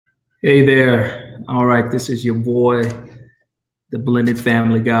Hey there. All right, this is your boy, the blended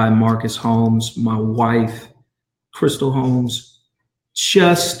family guy, Marcus Holmes. My wife, Crystal Holmes,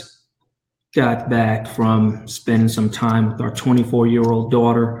 just got back from spending some time with our 24-year-old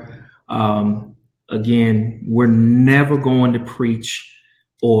daughter. Again, we're never going to preach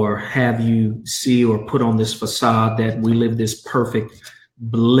or have you see or put on this facade that we live this perfect,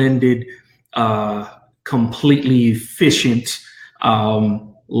 blended, completely efficient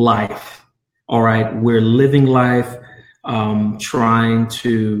life. All right, we're living life, trying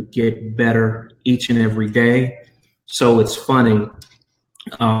to get better each and every day. So it's funny.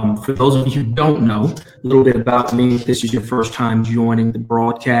 For those of you who don't know a little bit about me, if this is your first time joining the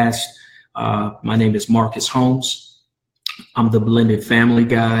broadcast, my name is Marcus Holmes. I'm the blended family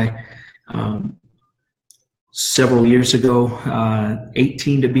guy. Several years ago,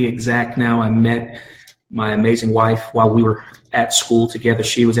 18 to be exact now, I met my amazing wife while we were at school together.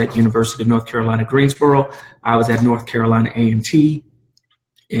 She was at University of North Carolina, Greensboro. I was at North Carolina A&T.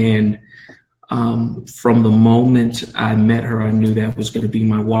 And from the moment I met her, I knew that was going to be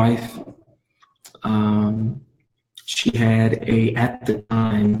my wife. She had at the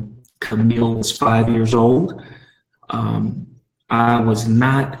time, Camille was 5 years old. I was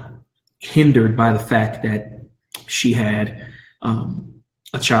not hindered by the fact that she had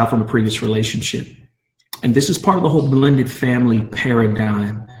a child from a previous relationship. And this is part of the whole blended family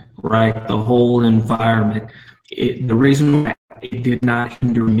paradigm, right? The whole environment. The reason why it did not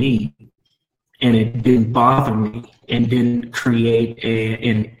hinder me and it didn't bother me and didn't create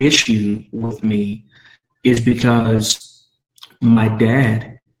an issue with me is because my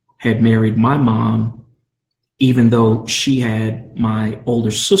dad had married my mom, even though she had my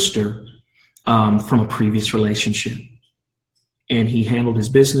older sister from a previous relationship. And he handled his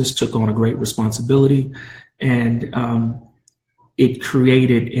business, took on a great responsibility, and it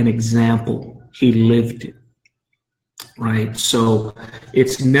created an example. He lived it, right? So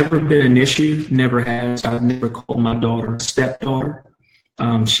it's never been an issue, never has. I've never called my daughter a stepdaughter.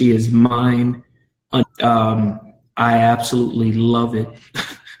 She is mine. I absolutely love it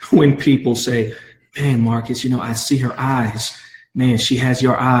when people say, man, Marcus, I see her eyes. Man, she has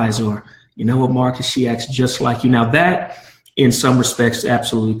your eyes. Or, you know what, Marcus, she acts just like you. Now that, in some respects,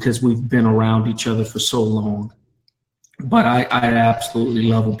 absolutely, because we've been around each other for so long. But I absolutely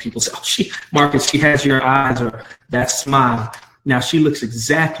love when people say, oh, Marcus, she has your eyes, or that smile. Now, she looks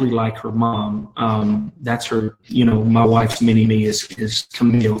exactly like her mom. That's her, my wife's mini-me is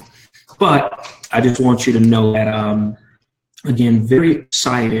Camille. But I just want you to know that, again, very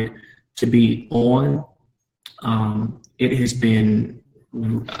excited to be on. It has been,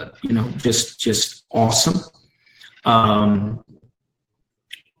 just awesome. I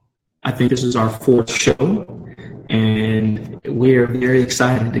think this is our fourth show, and we're very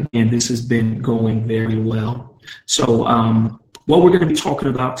excited. Again, this has been going very well. So what we're going to be talking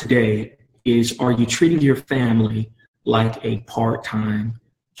about today is, are you treating your family like a part-time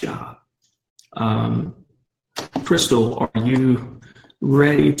job? Crystal, are you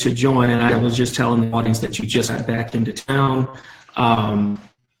ready to join? And I was just telling the audience that you just got back into town.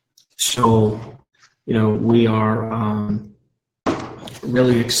 We are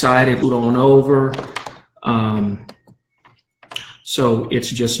really excited. Put on over. So it's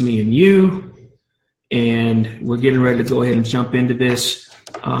just me and you, and we're getting ready to go ahead and jump into this.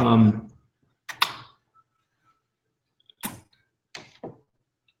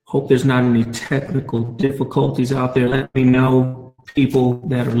 Hope there's not any technical difficulties out there. Let me know, people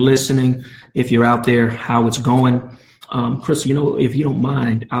that are listening, if you're out there, how it's going. Chris, if you don't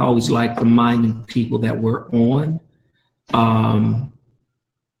mind, I always like reminding people that we're on.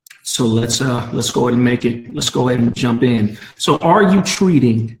 So let's go ahead and let's go ahead and jump in. So are you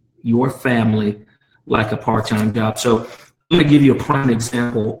treating your family like a part-time job? So let me give you a prime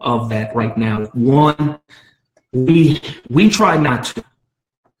example of that right now. One, we try not to.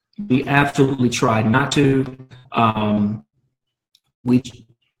 We absolutely try not to. We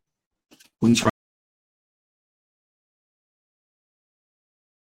try.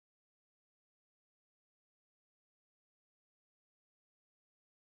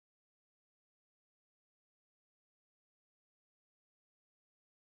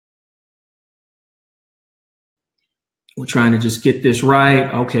 We're trying to just get this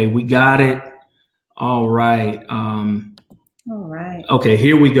right. Okay, we got it. All right. All right. Okay,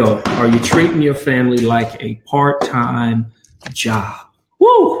 here we go. Are you treating your family like a part-time job?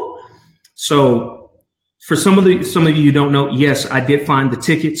 Woo! So for some of you who don't know, yes, I did find the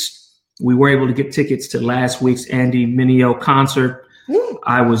tickets. We were able to get tickets to last week's Andy Mineo concert.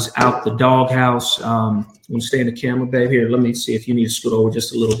 I was out the doghouse. I'm gonna stay in the camera, babe. Here, let me see if you need to scoot over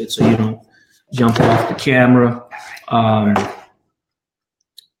just a little bit so you don't jump off the camera.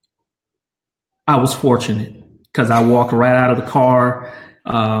 I was fortunate because I walked right out of the car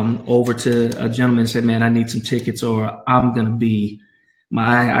over to a gentleman and said, man, I need some tickets or I'm going to be,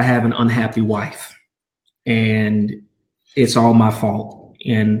 I have an unhappy wife and it's all my fault.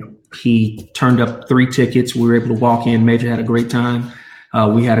 And he turned up 3 tickets. We were able to walk in. Major had a great time.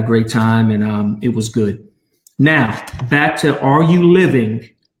 We had a great time and it was good. Now, back to, are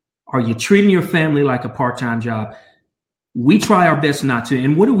you treating your family like a part-time job? We try our best not to.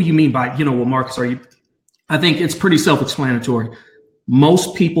 And what do you mean by, well, Marcus, I think it's pretty self-explanatory.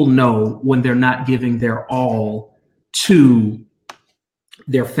 Most people know when they're not giving their all to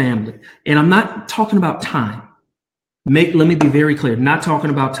their family. And I'm not talking about time. Let me be very clear, not talking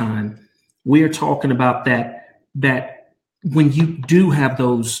about time. We are talking about that when you do have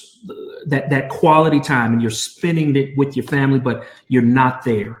that quality time and you're spending it with your family, but you're not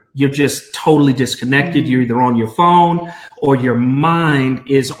there. You're just totally disconnected. You're either on your phone or your mind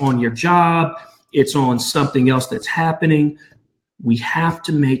is on your job. It's on something else that's happening. We have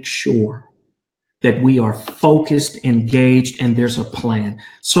to make sure that we are focused, engaged, and there's a plan.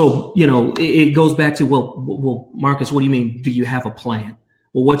 So, it goes back to, well, Marcus, what do you mean? Do you have a plan?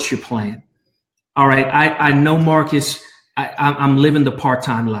 Well, what's your plan? All right. I know, Marcus, I'm living the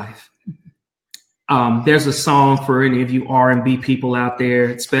part-time life. There's a song for any of you R&B people out there,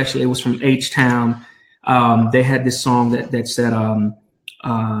 especially it was from H-Town. They had this song that said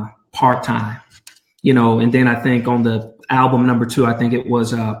part-time, and then I think on the album number 2, I think it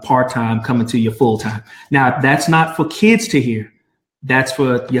was part-time coming to your full-time. Now, that's not for kids to hear. That's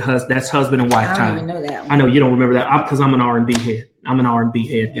for your husband. That's husband and wife time. I don't even know that one. I know you don't remember that because I'm an R&B head. I'm an R&B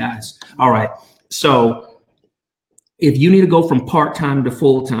head, guys. All right. So if you need to go from part-time to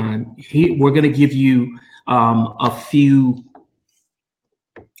full-time, we're going to give you a few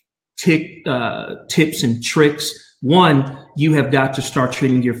tips and tricks. One, you have got to start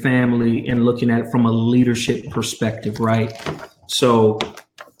treating your family and looking at it from a leadership perspective, right? So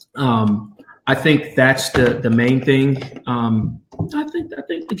I think that's the main thing. I think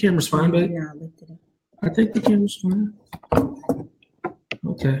the camera's fine, babe. I think the camera's fine.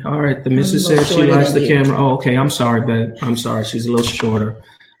 Okay. All right. The missus said she likes the camera. Oh, okay. I'm sorry, babe. I'm sorry. She's a little shorter.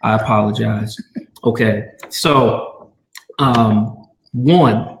 I apologize. Okay. So, 1.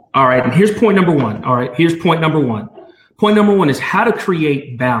 All right. And here's point number 1. All right. Here's point number 1. Point number 1 is how to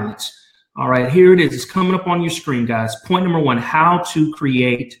create balance. All right. Here it is. It's coming up on your screen, guys. Point number 1, how to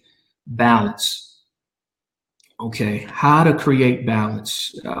create balance. Okay. How to create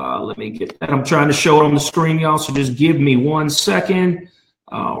balance. Let me get that. I'm trying to show it on the screen, y'all. So just give me 1 second.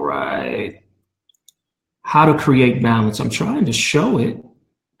 All right. How to create balance. I'm trying to show it.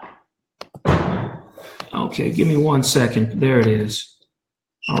 Okay, give me 1 second. There it is.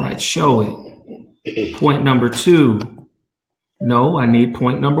 All right, show it. Point number 2. No, I need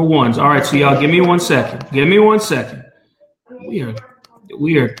point number 1. All right, so y'all give me 1 second. Give me 1 second.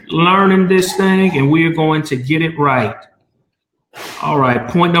 We are learning this thing and we are going to get it right. All right,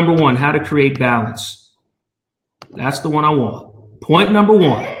 point number 1, how to create balance. That's the one I want. Point number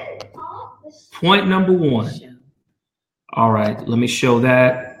 1. Point number 1. All right, let me show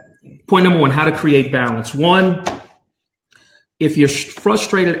that. Point number 1, how to create balance. 1, if you're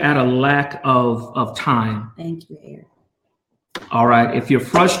frustrated at a lack of time. Thank you, Eric. All right, if you're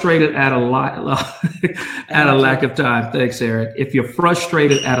frustrated at a lack of time. Thanks, Eric. If you're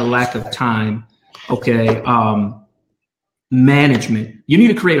frustrated at a lack of time, okay, management. You need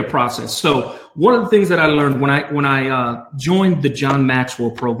to create a process. So one of the things that I learned when I joined the John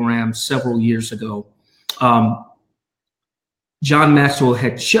Maxwell program several years ago, John Maxwell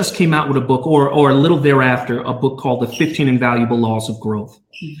had just came out with a book, or a little thereafter, a book called The 15 Invaluable Laws of Growth.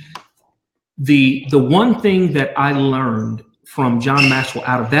 The one thing that I learned from John Maxwell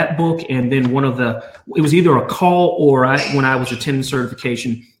out of that book, and then it was either a call or when I was attending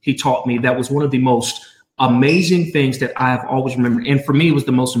certification, he taught me, that was one of the most amazing things that I've always remembered. And for me, it was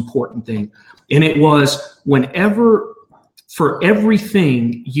the most important thing. And it was for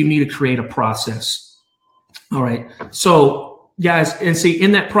everything, you need to create a process. All right. So guys, and see,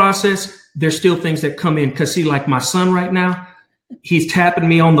 in that process, there's still things that come in. Because see, like my son right now, he's tapping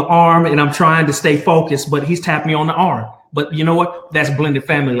me on the arm and I'm trying to stay focused, but he's tapping me on the arm. But you know what? That's blended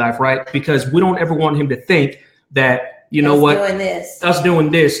family life, right? Because we don't ever want him to think that, us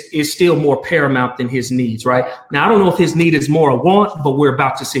doing this is still more paramount than his needs, right? Now, I don't know if his need is more a want, but we're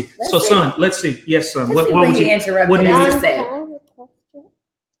about to see. Son, let's see. Yes, son. What would you say?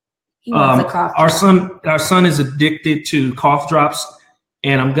 He wants a cough drop. Our son is addicted to cough drops,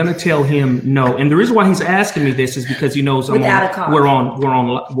 and I'm gonna tell him no. And the reason why he's asking me this is because he knows we're on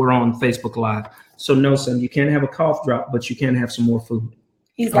Facebook Live. So no, son, you can't have a cough drop, but you can have some more food.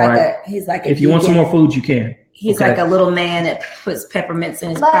 He's like if you want some more food, you can. He's like a little man that puts peppermints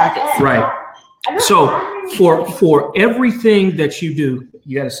in his pockets. Right. So for everything that you do,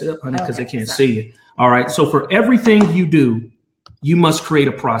 you got to sit up, honey, because they can't see you. All right. So for everything you do, you must create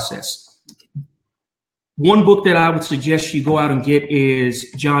a process. One book that I would suggest you go out and get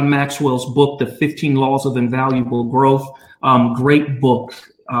is John Maxwell's book, The 15 Laws of Invaluable Growth. Great book.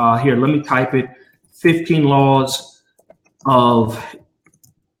 Here, let me type it. 15 Laws of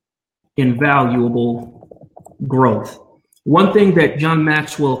Invaluable Growth. One thing that John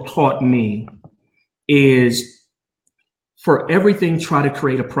Maxwell taught me is for everything, try to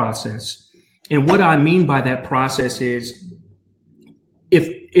create a process. And what I mean by that process is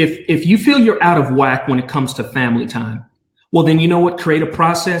if you feel you're out of whack when it comes to family time, well, then you know what? Create a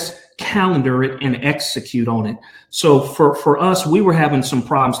process, calendar it, and execute on it. So for us, we were having some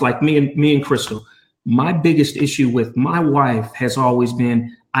problems, like me and Crystal. My biggest issue with my wife has always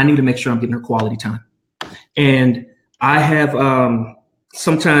been, I need to make sure I'm getting her quality time. And I have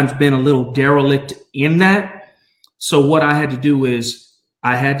sometimes been a little derelict in that. So what I had to do is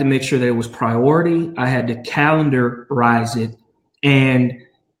I had to make sure that it was priority. I had to calendarize it. And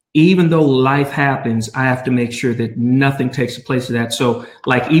even though life happens, I have to make sure that nothing takes the place of that. So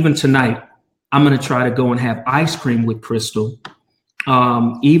like even tonight, I'm going to try to go and have ice cream with Crystal.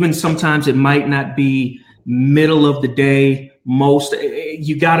 Even sometimes it might not be middle of the day.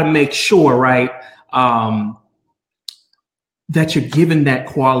 You got to make sure, right, that you're given that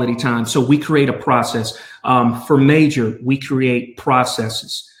quality time. So we create a process. For Major, we create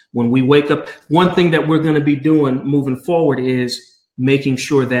processes. When we wake up, one thing that we're going to be doing moving forward is making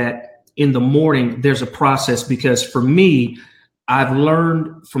sure that in the morning there's a process, because for me, I've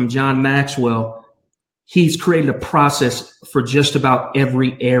learned from John Maxwell, he's created a process for just about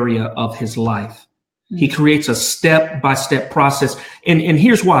every area of his life. Mm-hmm. He creates a step-by-step process. And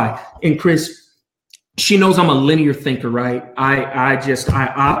here's why. And Chris, she knows I'm a linear thinker, right? I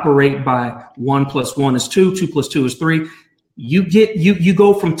operate by 1 + 1 is 2, 2 + 2 is 3. You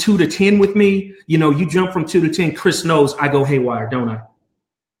go from 2 to 10 with me. You know, you jump from 2 to 10. Chris knows I go haywire, don't I?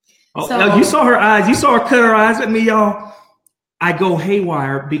 Oh, so, you saw her eyes. You saw her cut her eyes at me, y'all. I go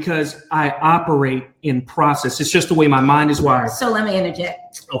haywire because I operate in process. It's just the way my mind is wired. So let me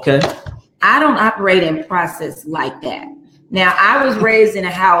interject. Okay. I don't operate in process like that. Now, I was raised in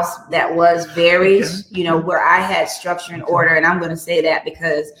a house that was very, where I had structure and order. And I'm going to say that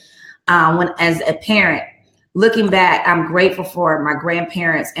because as a parent, looking back, I'm grateful for my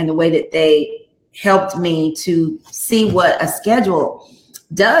grandparents and the way that they helped me to see what a schedule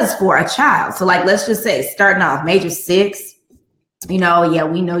does for a child. So like, let's just say starting off Major 6, we know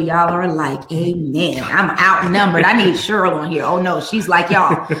y'all are alike. Amen. I'm outnumbered. I need Cheryl on here. Oh no, she's like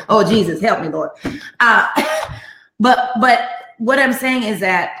y'all. Oh Jesus, help me, Lord. But what I'm saying is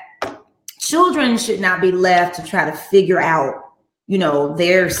that children should not be left to try to figure out,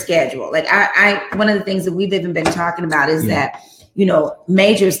 their schedule. Like I one of the things that we've even been talking about is that,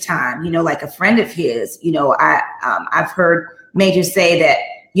 Major's time, like a friend of his, I've heard Major say that,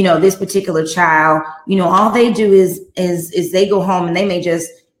 this particular child, all they do is they go home and they may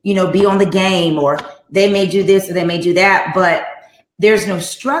just, be on the game, or they may do this or they may do that, but there's no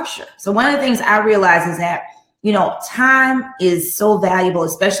structure. So one of the things I realize is that, time is so valuable,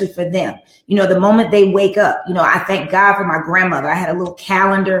 especially for them. The moment they wake up, I thank God for my grandmother. I had a little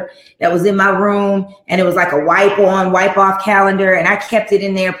calendar that was in my room, and it was like a wipe on, wipe off calendar. And I kept it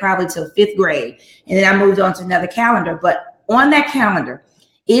in there probably till 5th grade. And then I moved on to another calendar. But on that calendar,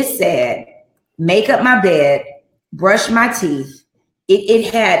 it said, make up my bed, brush my teeth.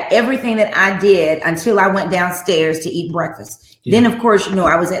 It had everything that I did until I went downstairs to eat breakfast. Yeah. Then, of course,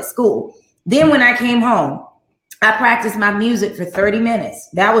 I was at school. Then when I came home, I practiced my music for 30 minutes.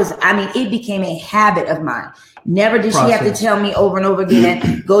 It became a habit of mine. Never did she have to tell me over and over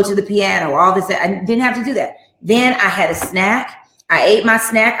again, go to the piano, all this. I didn't have to do that. Then I had a snack. I ate my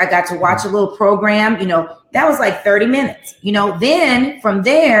snack. I got to watch a little program. That was like 30 minutes. Then from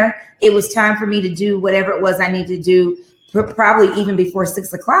there, it was time for me to do whatever it was I needed to do, probably even before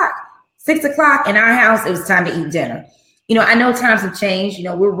 6 o'clock. 6 o'clock in our house, it was time to eat dinner. I know times have changed.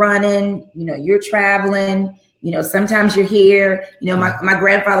 We're running, you're traveling. Sometimes you're here. My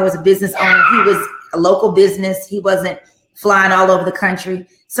grandfather was a business owner. He was a local business. He wasn't flying all over the country.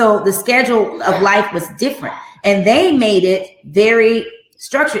 So the schedule of life was different. And they made it very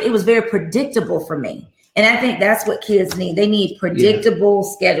structured. It was very predictable for me. And I think that's what kids need. They need predictable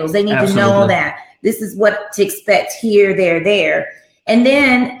schedules. They need to know that this is what to expect here, there. And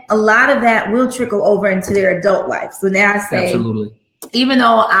then a lot of that will trickle over into their adult life. So now I say, even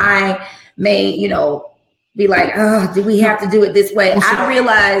though I may, be like, oh, do we have to do it this way? I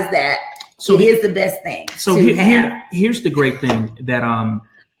realize that it is the best thing. So here's the great thing that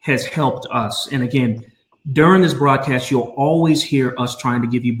has helped us. And again, during this broadcast, you'll always hear us trying to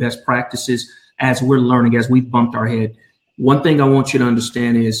give you best practices as we're learning, as we bumped our head. One thing I want you to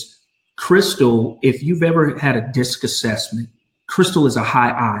understand is Crystal, if you've ever had a DISC assessment, Crystal is a high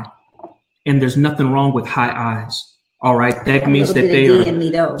I, and there's nothing wrong with high I's. All right. That means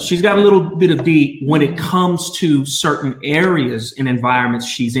that she's got a little bit of D when it comes to certain areas and environments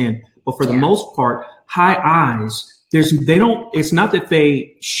she's in. But for the most part, high I's, it's not that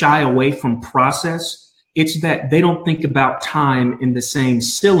they shy away from process. It's that they don't think about time in the same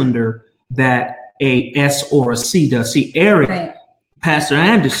cylinder that a S or a C does. See, Eric, Pastor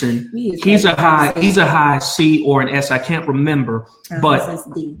Anderson, he's a high C or an S. I can't remember, but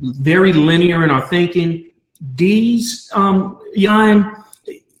very linear in our thinking. D's, Jan,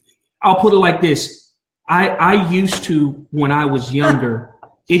 I'll put it like this. I used to, when I was younger,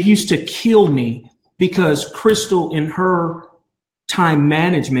 it used to kill me because Crystal, in her time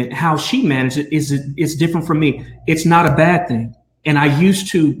management, how she managed it is different from me. It's not a bad thing. And I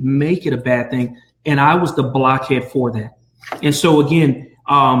used to make it a bad thing. And I was the blockhead for that. And so again,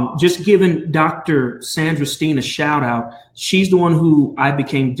 just giving Dr. Sandra Steen a shout out. She's the one who I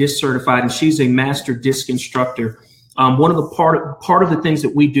became DISC certified, and she's a master DISC instructor. One of the part of the things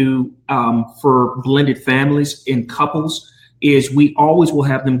that we do for blended families and couples is we always will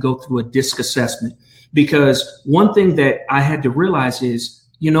have them go through a DISC assessment, because one thing that I had to realize is,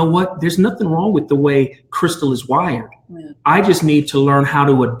 you know what, there's nothing wrong with the way Crystal is wired. I just need to learn how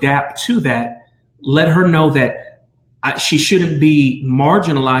to adapt to that, let her know that she shouldn't be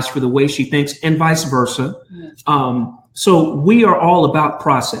marginalized for the way she thinks, and vice versa. So we are all about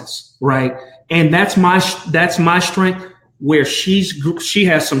process, right? And that's my strength, where she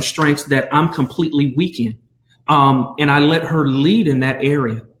has some strengths that I'm completely weak in. And I let her lead in that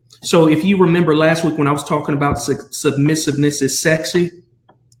area. So if you remember last week when I was talking about submissiveness is sexy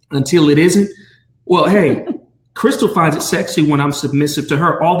until it isn't. Well, hey, Crystal finds it sexy when I'm submissive to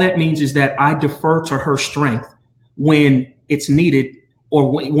her. All that means is that I defer to her strength when it's needed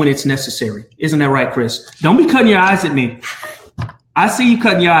or when it's necessary. Isn't that right, Chris? Don't be cutting your eyes at me. I see you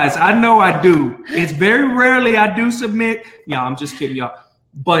cutting your eyes. I know I do. It's very rarely I do submit. Yeah, I'm just kidding, y'all.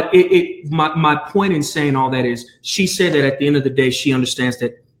 But my point in saying all that is, she said that at the end of the day, she understands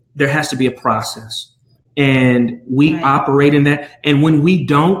that there has to be a process, and we operate in that. And when we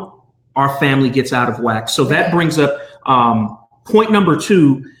don't, our family gets out of whack. So that brings up point number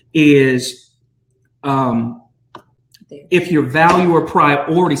 2 is if your value or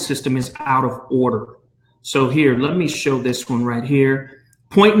priority system is out of order. So here, let me show this one right here.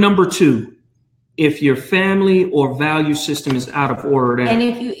 Point number 2, if your family or value system is out of order. And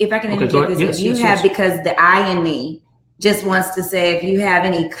if I can interject this, because the I in me just wants to say, if you have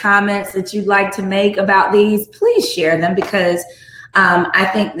any comments that you'd like to make about these, please share them, because I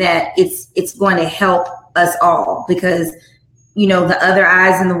think that it's going to help us all, because, the other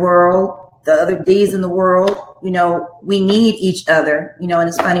I's in the world, the other D's in the world, we need each other, and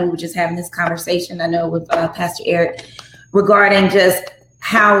it's funny, we were just having this conversation, I know, with Pastor Eric, regarding just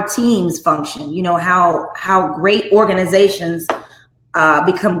how teams function, how great organizations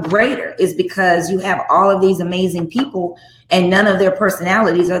become greater is because you have all of these amazing people and none of their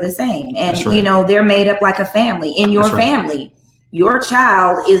personalities are the same. And, they're made up like a family. In your family, your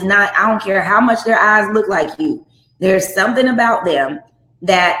child is not, I don't care how much their eyes look like you. There's something about them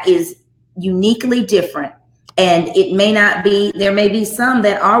that is uniquely different. And it may not be, there may be some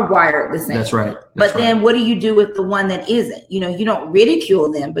that are wired the same. That's right. But then what do you do with the one that isn't? You don't ridicule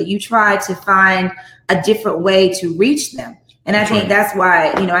them, but you try to find a different way to reach them. And I think that's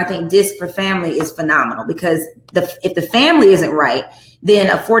why, I think DISC for Family is phenomenal, because if the family isn't right, then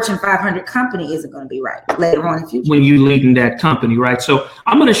a Fortune 500 company isn't going to be right later on in the future. When you leading that company, right? So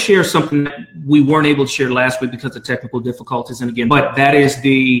I'm going to share something that we weren't able to share last week because of technical difficulties. And again, but that is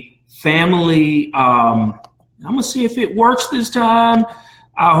the family. I'm going to see if it works this time.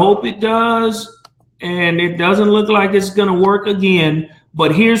 I hope it does. And it doesn't look like it's going to work again.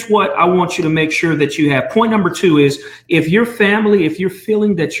 But here's what I want you to make sure that you have. Point number 2 is, if your family, if you're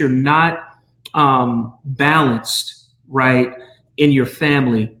feeling that you're not balanced, right, in your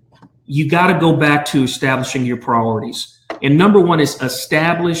family, you got to go back to establishing your priorities. And number 1 is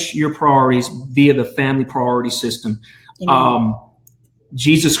establish your priorities via the family priority system.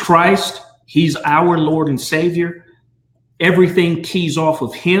 Jesus Christ, He's our Lord and Savior. Everything keys off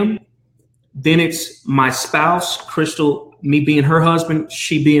of him. Then it's my spouse, Crystal, me being her husband,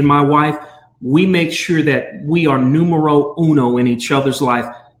 she being my wife. We make sure that we are numero uno in each other's life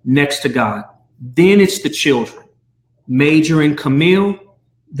next to God. Then it's the children, Major and Camille.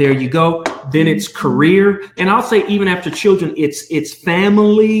 There you go. Then it's career. And I'll say even after children, it's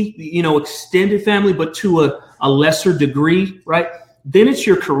family, extended family, but to a lesser degree, right? Then it's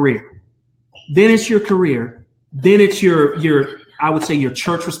your career. Then it's your I would say your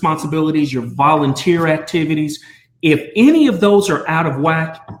church responsibilities, your volunteer activities. If any of those are out of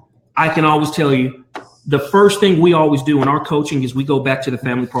whack, I can always tell you the first thing we always do in our coaching is we go back to the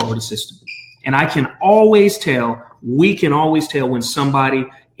family priority system. And we can always tell when somebody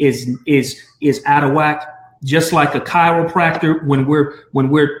is out of whack, just like a chiropractor. When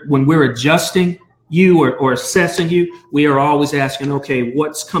we're adjusting you or assessing you, we are always asking, okay,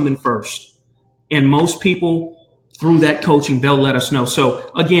 what's coming first? And most people through that coaching, they'll let us know.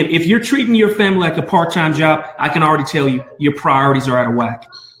 So again, if you're treating your family like a part-time job, I can already tell you your priorities are out of whack.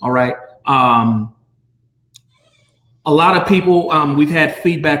 All right. A lot of people, we've had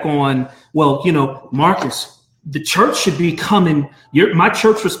feedback on, well, Marcus, the church should be coming. My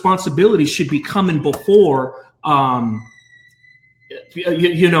church responsibility should be coming before, my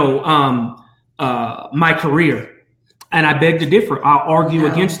career. And I beg to differ. I'll argue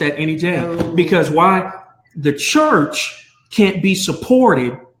against that any day. Because why? The church can't be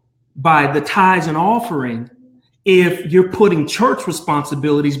supported by the tithes and offering if you're putting church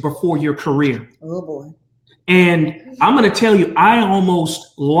responsibilities before your career. Oh boy. And I'm going to tell you, I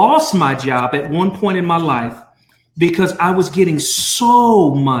almost lost my job at one point in my life because I was giving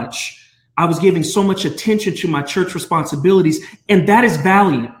so much attention to my church responsibilities. And that is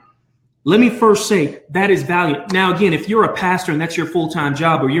valiant. Let me first say that is valiant. Now, again, if you're a pastor and that's your full-time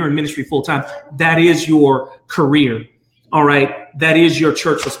job, or you're in ministry full-time, that is your career. All right. That is your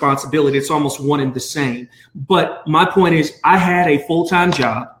church responsibility. It's almost one and the same. But my point is, I had a full-time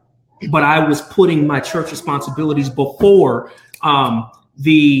job, but I was putting my church responsibilities before I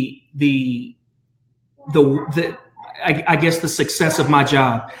guess the success of my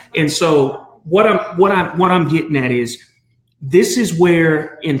job. And so what I'm getting at is, this is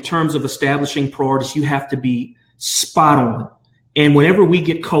where, in terms of establishing priorities, you have to be spot on. And whenever we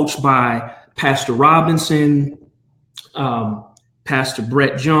get coached by Pastor Robinson, Pastor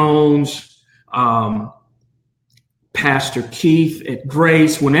Brett Jones, Pastor Keith at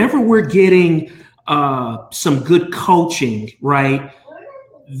Grace, whenever we're getting some good coaching, right,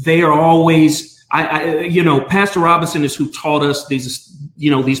 they are always, Pastor Robinson is who taught us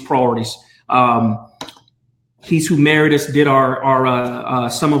these priorities. He's who married us, did our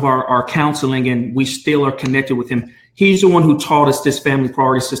some of our counseling, and we still are connected with him. He's the one who taught us this family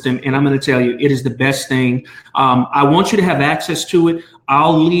priority system, and I'm going to tell you, it is the best thing. I want you to have access to it.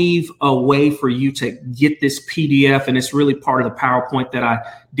 I'll leave a way for you to get this PDF, and it's really part of the PowerPoint that I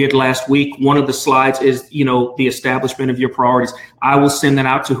did last week. One of the slides is, the establishment of your priorities. I will send that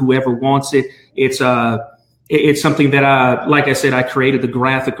out to whoever wants it. It's something that like I said, I created the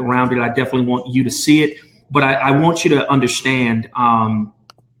graphic around it. I definitely want you to see it. But I want you to understand,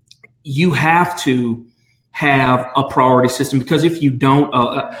 you have to have a priority system, because if you don't,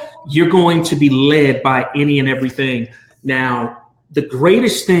 you're going to be led by any and everything. Now, the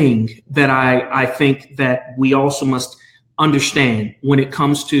greatest thing that I think that we also must understand when it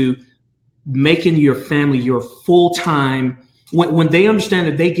comes to making your family your full-time, when they understand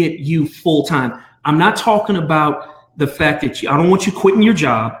that they get you full-time, I'm not talking about the fact that I don't want you quitting your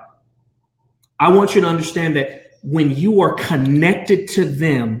job. I want you to understand that when you are connected to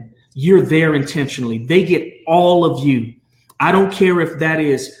them, you're there intentionally. They get all of you. I don't care if that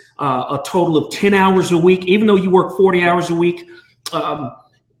is a total of 10 hours a week, even though you work 40 hours a week. The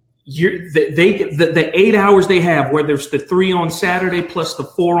 8 hours they have, whether it's the 3 on Saturday plus the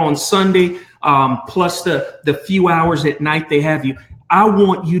 4 on Sunday, plus the few hours at night they have you. I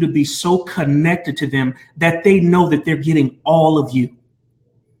want you to be so connected to them that they know that they're getting all of you.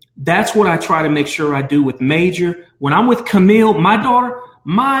 That's what I try to make sure I do with Major. When I'm with Camille, my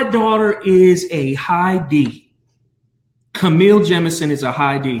daughter is a high D. Camille Jemison is a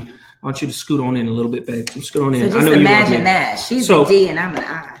high D. I want you to scoot on in a little bit, babe. Scoot on in. So just imagine that. She's a D and I'm an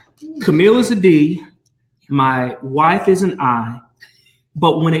I. Camille is a D. My wife is an I.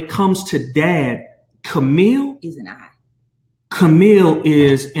 But when it comes to dad, Camille is an I. Camille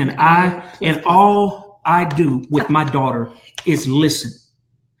is an I. And all I do with my daughter is listen.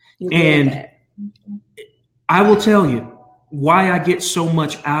 And I will tell you why I get so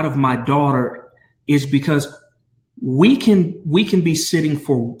much out of my daughter is because we can be sitting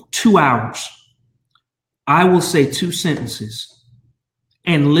for 2 hours, I will say 2 sentences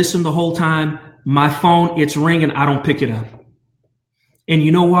and listen the whole time. My phone, it's ringing. I don't pick it up. And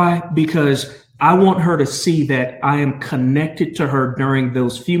you know why? Because I want her to see that I am connected to her during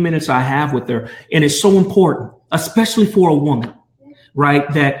those few minutes I have with her. And it's so important, especially for a woman,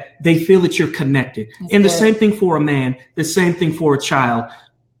 right? That they feel that you're connected. That's and good. The same thing for a man, the same thing for a child.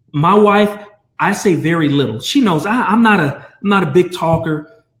 My wife, I say very little. She knows I'm not a big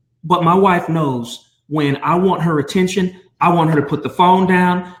talker, but my wife knows when I want her attention, I want her to put the phone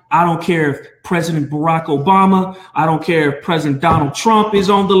down. I don't care if President Barack Obama, I don't care if President Donald Trump is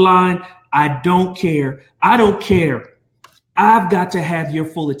on the line. I don't care. I don't care. I've got to have your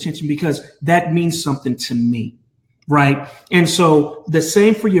full attention because that means something to me, right? And so the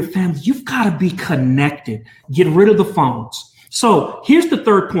same for your family. You've got to be connected. Get rid of the phones. So here's the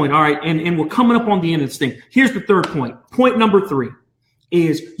third point. All right. And we're coming up on the end of this thing. Here's the third point. Point number 3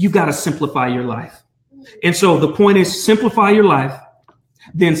 is you've got to simplify your life. And so the point is simplify your life,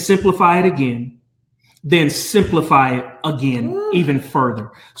 then simplify it again, then simplify it again even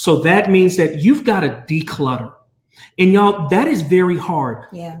further. So that means that you've got to declutter. And y'all, that is very hard.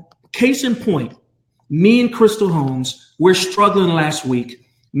 Yeah. Case in point, me and Crystal Holmes, we're struggling last week.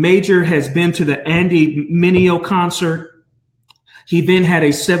 Major has been to the Andy Mineo concert. He then had a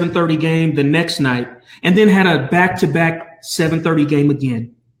 7:30 game the next night and then had a back-to-back 7:30 game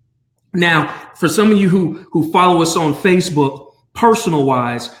again. Now, for some of you who follow us on Facebook, personal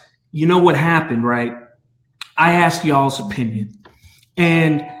wise, you know what happened, right? I asked y'all's opinion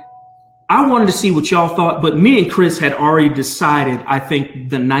and I wanted to see what y'all thought, but me and Chris had already decided, I think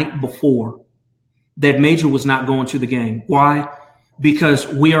the night before, that Major was not going to the game. Why? Because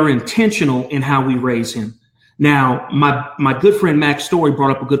we are intentional in how we raise him. Now, my good friend Max Story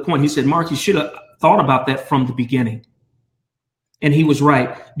brought up a good point. He said, Mark, you should have thought about that from the beginning. And he was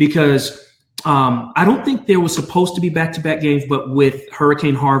right, because I don't think there was supposed to be back-to-back games, but with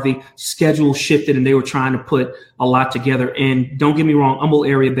Hurricane Harvey, schedule shifted and they were trying to put a lot together. And don't get me wrong, Humboldt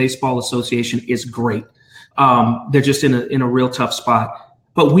Area Baseball Association is great. They're just in a real tough spot.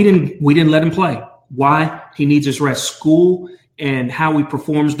 But we didn't let him play. Why? He needs his rest. School and how he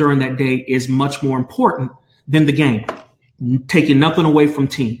performs during that day is much more important than the game. Taking nothing away from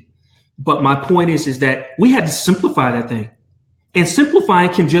team. But my point is that we had to simplify that thing. And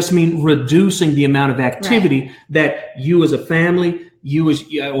simplifying can just mean reducing the amount of activity that you as a family,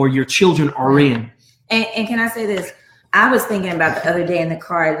 or your children are in. And can I say this? I was thinking about the other day in the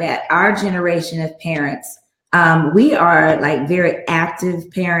car that our generation of parents, we are like very active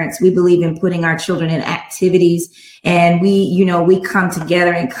parents. We believe in putting our children in activities, and we come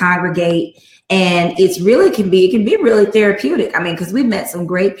together and congregate. And it can be really therapeutic. I mean, because we've met some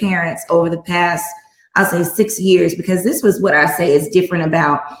great parents over the past, I'll say 6 years, because this was what I say is different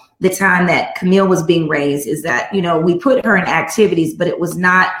about the time that Camille was being raised, is that, we put her in activities, but it was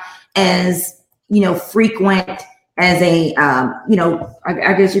not as, frequent as a,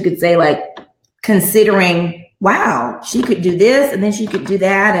 I guess you could say, like, considering, wow, she could do this and then she could do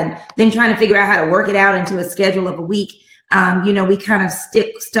that, and then trying to figure out how to work it out into a schedule of a week. We kind of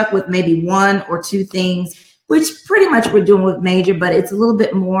stuck with maybe 1 or 2 things, which pretty much we're doing with Major, but it's a little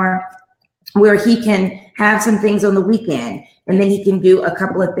bit more where he can have some things on the weekend and then he can do a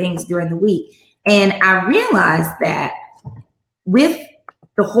couple of things during the week. And I realized that with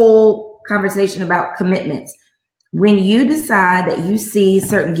the whole conversation about commitments, when you decide that you see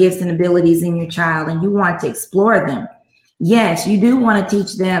certain gifts and abilities in your child and you want to explore them, yes, you do want to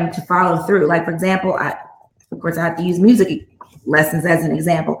teach them to follow through. Like, for example, I have to use music lessons as an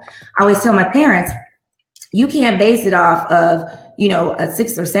example. I always tell my parents, you can't base it off of, a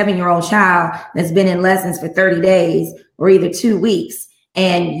 6 or 7-year-old child that's been in lessons for 30 days or either 2 weeks.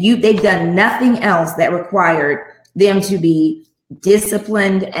 And they've done nothing else that required them to be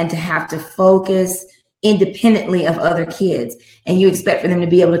disciplined and to have to focus independently of other kids. And you expect for them to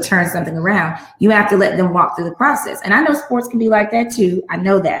be able to turn something around. You have to let them walk through the process. And I know sports can be like that too. I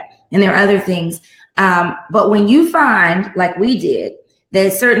know that. And there are other things. But when you find, like we did,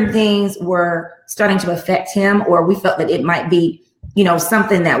 that certain things were starting to affect him, or we felt that it might be,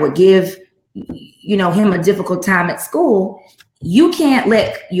 something that would give, him a difficult time at school, you can't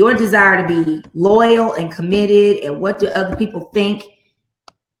let your desire to be loyal and committed and what do other people think.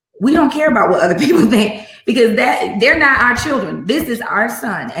 We don't care about what other people think, because they're not our children. This is our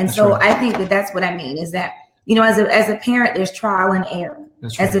son. And that's so right. I think that's what I mean, is that, as a parent, there's trial and error.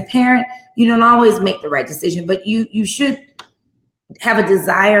 That's right. As a parent, you don't always make the right decision, but you should have a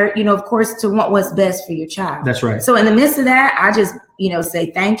desire, of course, to want what's best for your child. That's right. So in the midst of that, I just,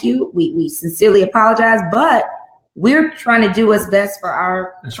 say thank you. We sincerely apologize, but we're trying to do what's best for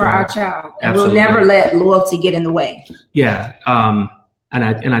our child, and Absolutely. we'll never let loyalty get in the way. Yeah, and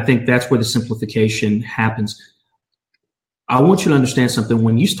I think that's where the simplification happens. I want you to understand something.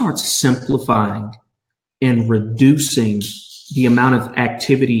 When you start simplifying and reducing the amount of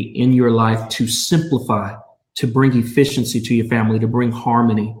activity in your life to simplify, to bring efficiency to your family, to bring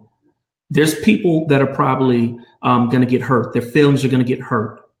harmony, there's people that are probably going to get hurt. Their feelings are going to get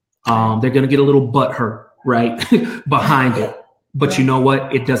hurt. They're going to get a little butt hurt, right, behind it. But you know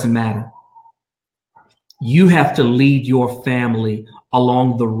what? It doesn't matter. You have to lead your family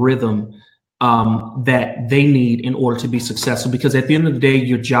along the rhythm that they need in order to be successful. Because at the end of the day,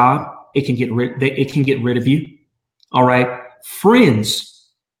 your job, it can get rid of you. All right. Friends,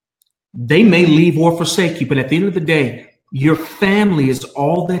 they may leave or forsake you, but at the end of the day, your family is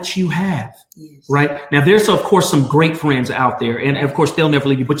all that you have. Yes. Right. Now, there's, of course, some great friends out there, and of course, they'll never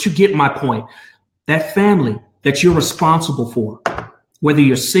leave you. But you get my point. That family that you're responsible for, whether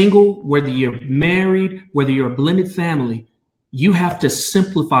you're single, whether you're married, whether you're a blended family, you have to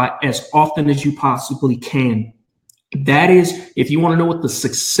simplify as often as you possibly can. That is, if you want to know what the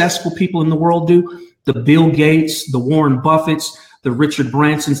successful people in the world do, the Bill Gates, the Warren Buffetts, the Richard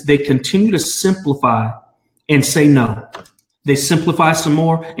Bransons, they continue to simplify and say no. They simplify some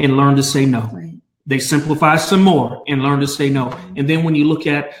more and learn to say no. Right. They simplify some more and learn to say no. And then when you look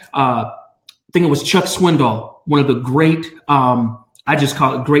at, I think it was Chuck Swindoll, one of the great, I just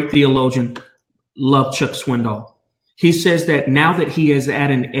call it great theologian, love Chuck Swindoll. He says that now that he is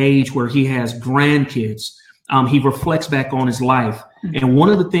at an age where he has grandkids, he reflects back on his life. Mm-hmm. And one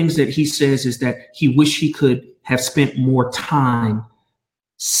of the things that he says is that he wished he could have spent more time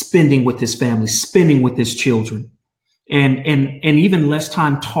spending with his family, spending with his children, and even less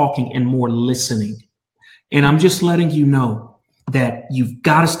time talking and more listening. And I'm just letting you know that you've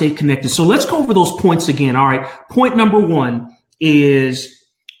got to stay connected. So let's go over those points again. All right. Point number 1 is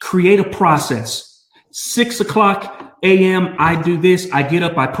create a process. 6:00 a.m. I do this. I get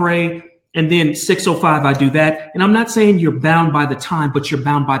up, I pray. And then 6:05, I do that. And I'm not saying you're bound by the time, but you're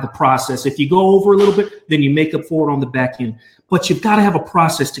bound by the process. If you go over a little bit, then you make up for it on the back end. But you've got to have a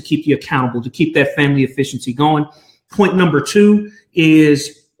process to keep you accountable, to keep that family efficiency going. Point number 2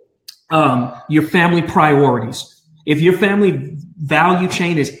 is your family priorities. If your family value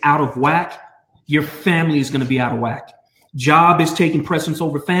chain is out of whack, your family is going to be out of whack. Job is taking precedence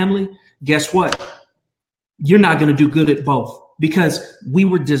over family. Guess what? You're not going to do good at both, because we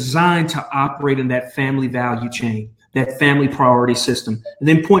were designed to operate in that family value chain, that family priority system. And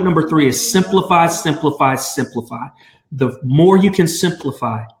then point number 3 is simplify, simplify, simplify. The more you can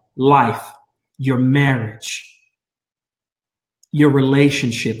simplify life, your marriage, your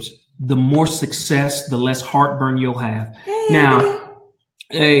relationships, the more success, the less heartburn you'll have.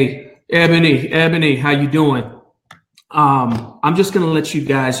 Hey, Ebony, how you doing? I'm just going to let you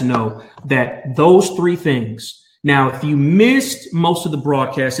guys know that those 3 things. Now, if you missed most of the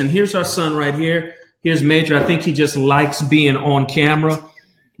broadcast, and here's our son right here. Here's Major. I think he just likes being on camera.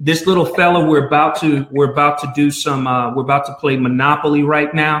 This little fella, we're about to do some. We're about to play Monopoly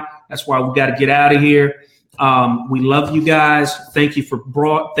right now. That's why we got to get out of here. We love you guys. Thank you for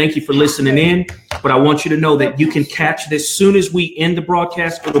listening in. But I want you to know that you can catch this soon as we end the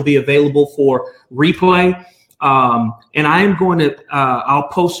broadcast. It'll be available for replay. And I am going to. I'll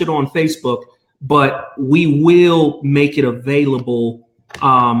post it on Facebook. But we will make it available,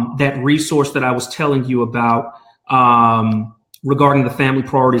 that resource that I was telling you about regarding the family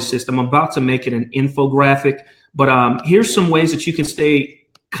priority system. I'm about to make it an infographic, but here's some ways that you can stay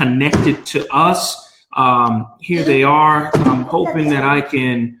connected to us. Here they are. I'm hoping that I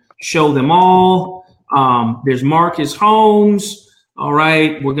can show them all. There's Marcus Holmes. All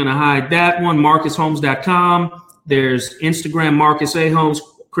right, we're going to hide that one, marcusholmes.com. There's Instagram, Marcus A. Holmes.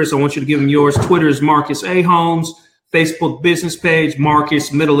 Chris, I want you to give him yours. Twitter is Marcus A. Holmes. Facebook business page,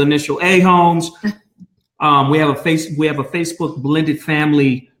 Marcus middle initial A. Holmes. We have a Facebook blended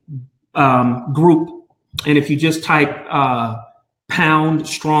family group. And if you just type pound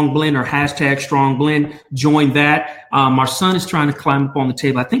strong blend or hashtag strong blend, join that. Our son is trying to climb up on the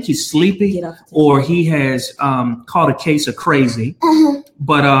table. I think he's sleepy or he has caught a case of crazy.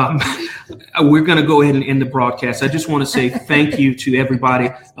 But we're going to go ahead and end the broadcast. I just want to say thank you to everybody.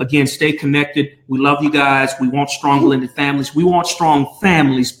 Again, stay connected. We love you guys. We want strong blended families. We want strong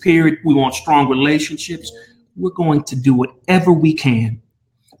families, period. We want strong relationships. We're going to do whatever we can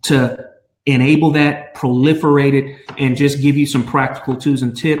to enable that, proliferate it, and just give you some practical tools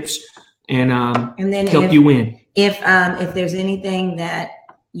and tips and then help you win. If there's anything that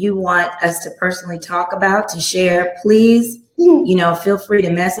you want us to personally talk about, to share, please, feel free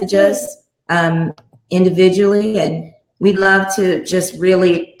to message us. individually, and we'd love to just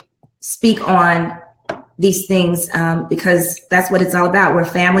really speak on these things because that's what it's all about. We're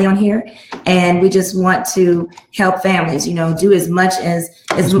family on here, and we just want to help families, do as much as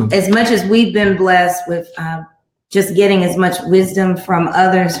much as we've been blessed with just getting as much wisdom from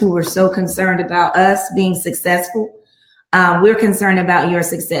others who were so concerned about us being successful. We're concerned about your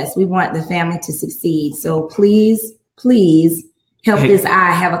success. We want the family to succeed. So please help this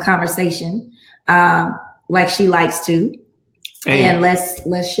eye have a conversation like she likes to. Hey. And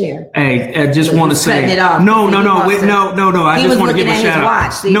let's share. Hey, I just want to say, no. I just want to give a shout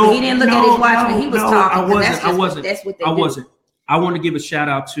out. He didn't look at his watch when he was talking. I wasn't. I want to give a shout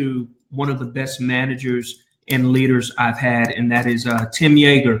out to one of the best managers and leaders I've had, and that is Tim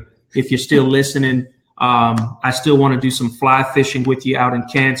Yeager. If you're still listening, I still want to do some fly fishing with you out in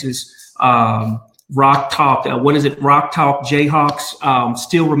Kansas. Rock Talk. What is it? Rock Talk Jayhawks. I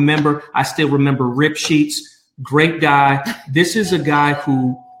still remember Rip Sheets. Great guy. This is a guy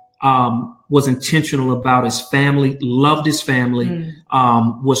who was intentional about his family, loved his family,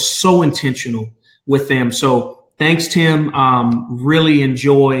 was so intentional with them. So thanks, Tim. Really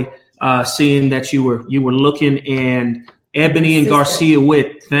enjoy seeing that you were looking, and Ebony and Garcia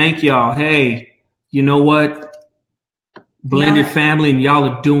Witt. Thank y'all. Hey, you know what? Blended family, and y'all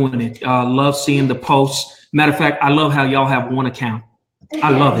are doing it. Love seeing the posts. Matter of fact, I love how y'all have one account. I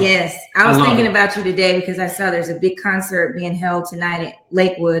love it. Yes. I was thinking about you today because I saw there's a big concert being held tonight at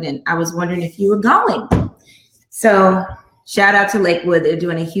Lakewood, and I was wondering if you were going. So shout out to Lakewood. They're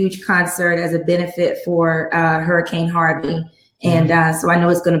doing a huge concert as a benefit for Hurricane Harvey. And so I know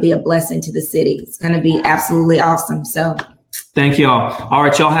it's going to be a blessing to the city. It's going to be absolutely awesome. So thank y'all. All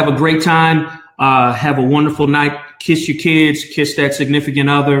right, y'all have a great time. Have a wonderful night. Kiss your kids, kiss that significant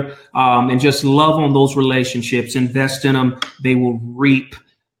other, and just love on those relationships. Invest in them. They will reap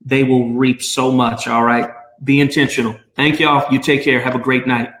so much. All right. Be intentional. Thank y'all. You take care. Have a great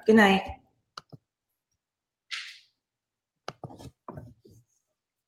night. Good night.